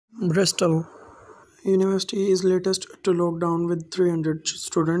Bristol University is latest to lockdown with 300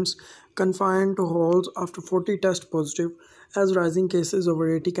 students confined to halls after 40 test positive as rising cases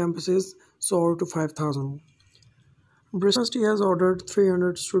over 80 campuses soar to 5,000. Bristol University has ordered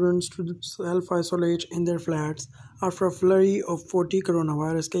 300 students to self-isolate in their flats after a flurry of 40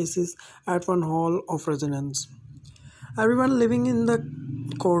 coronavirus cases at one hall of residence. Everyone living in the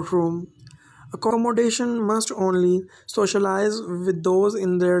courtroom accommodation must only socialize with those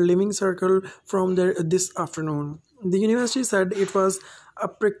in their living circle from this afternoon. The university said it was a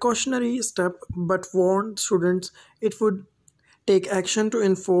precautionary step but warned students it would take action to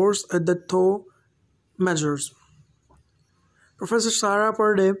enforce the thorough measures. Professor Sarah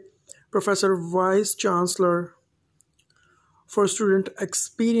Purdy, Professor Vice-Chancellor for Student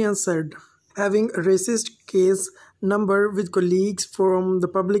Experience said, having a racist case number with colleagues from the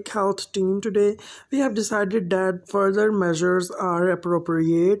public health team today, we have decided that further measures are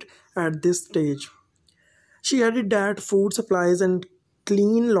appropriate at this stage. She added that food supplies and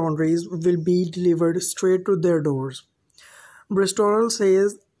clean laundries will be delivered straight to their doors. Bristol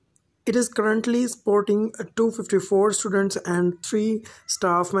says it is currently supporting 254 students and 3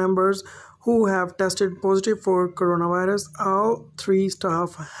 staff members who have tested positive for coronavirus. All 3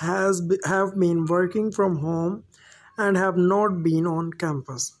 staff have been working from home and have not been on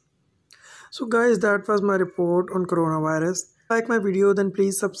campus. So guys, that was my report on coronavirus. Like my video, then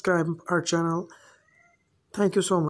please subscribe our channel. Thank you so much.